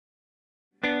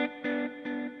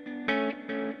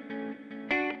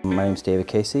My name's David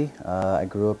Casey. I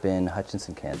grew up in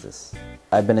Hutchinson, Kansas.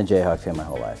 I've been a Jayhawks fan my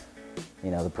whole life.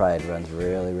 You know, the pride runs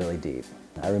really, really deep.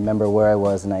 I remember where I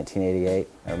was in 1988.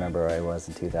 I remember where I was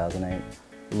in 2008.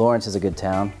 Lawrence is a good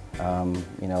town.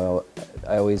 You know,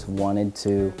 I always wanted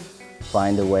to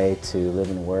find a way to live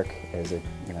and work as a,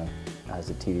 as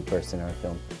a TV person or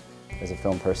as a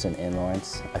film person in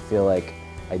Lawrence. I feel like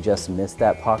I just missed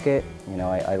that pocket. You know,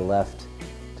 I left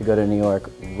to go to New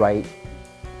York right,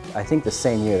 I think the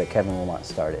same year that Kevin Wilmot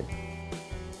started.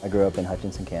 I grew up in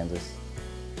Hutchinson, Kansas.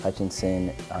 Hutchinson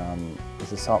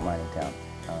is a salt mining town.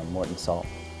 Morton Salt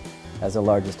has the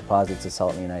largest deposits of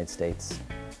salt in the United States.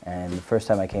 And the first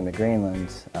time I came to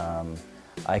Greenland,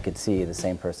 I could see the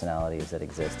same personalities that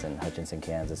exist in Hutchinson,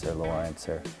 Kansas, or Lawrence,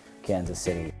 or Kansas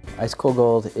City. Ice Cold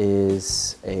Gold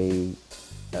is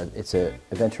it's an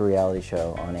adventure reality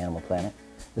show on Animal Planet.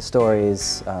 The story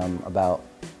is about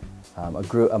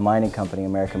a mining company,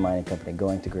 American mining company,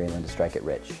 going to Greenland to strike it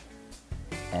rich.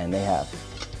 And they have.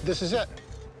 This is it.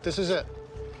 This is it.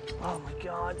 Oh my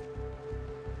God.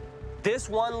 This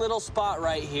one little spot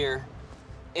right here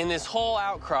in this whole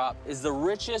outcrop is the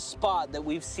richest spot that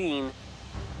we've seen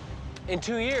in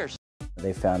 2 years.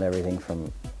 They found everything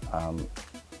from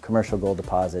commercial gold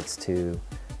deposits to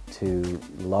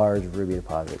large ruby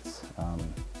deposits.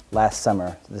 Last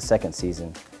summer, the second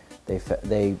season, they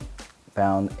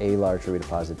found a large ruby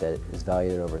deposit that is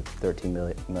valued at over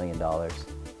 $13 million.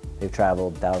 They've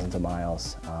traveled thousands of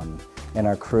miles, and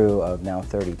our crew of now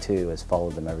 32 has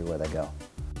followed them everywhere they go.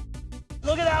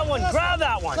 Look at that one, grab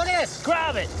that one. Look at this.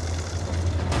 Grab it.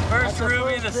 First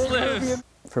ruby in the sleuth.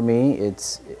 For me,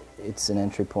 it's an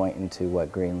entry point into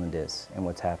what Greenland is and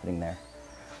what's happening there.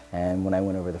 And when I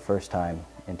went over the first time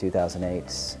in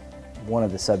 2008, one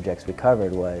of the subjects we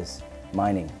covered was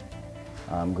mining.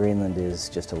 Greenland is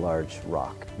just a large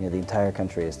rock. You know, the entire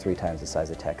country is 3 times the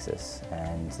size of Texas,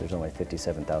 and there's only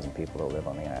 57,000 people that live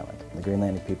on the island. The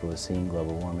Greenlandic people have seen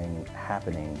global warming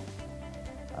happening,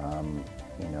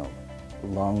 you know,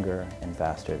 longer and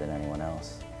faster than anyone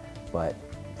else. But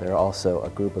they're also a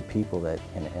group of people that,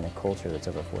 in a culture that's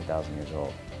over 4,000 years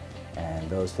old. And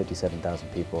those 57,000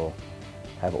 people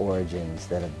have origins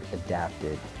that have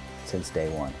adapted since day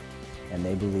one. And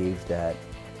they believe that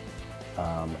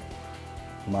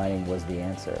mining was the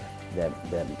answer,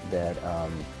 that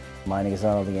mining is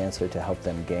not only the answer to help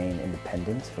them gain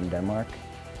independence from Denmark,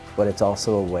 but it's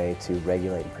also a way to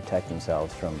regulate and protect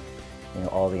themselves from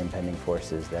all the impending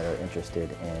forces that are interested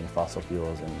in fossil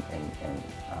fuels and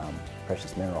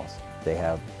precious minerals. They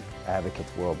have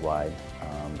advocates worldwide,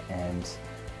 and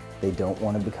they don't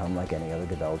want to become like any other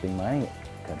developing mining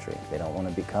country. They don't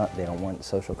want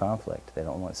social conflict. They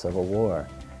don't want civil war.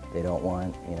 They don't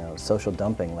want social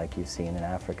dumping like you've seen in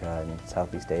Africa and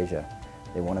Southeast Asia.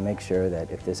 They want to make sure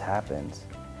that if this happens,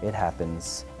 it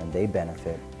happens and they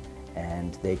benefit,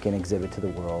 and they can exhibit to the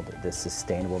world this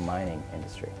sustainable mining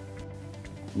industry.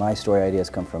 My story ideas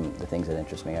come from the things that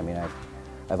interest me. I mean,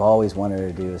 I've always wanted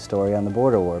to do a story on the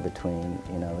border war between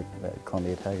the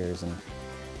Columbia Tigers and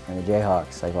the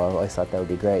Jayhawks. I've always thought that would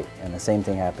be great. And the same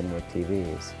thing happened with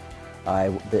TVs. I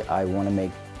want to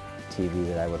make TV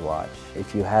that I would watch.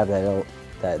 If you have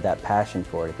that passion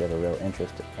for it, if you have a real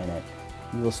interest in it,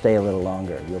 you will stay a little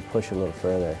longer. You'll push a little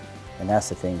further, and that's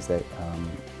the things that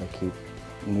keep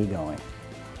me going.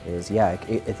 Is at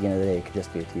the end of the day, it could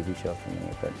just be a TV show for me,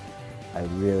 but I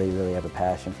really, really have a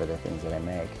passion for the things that I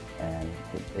make, and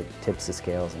it tips the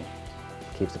scales and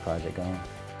keeps the project going.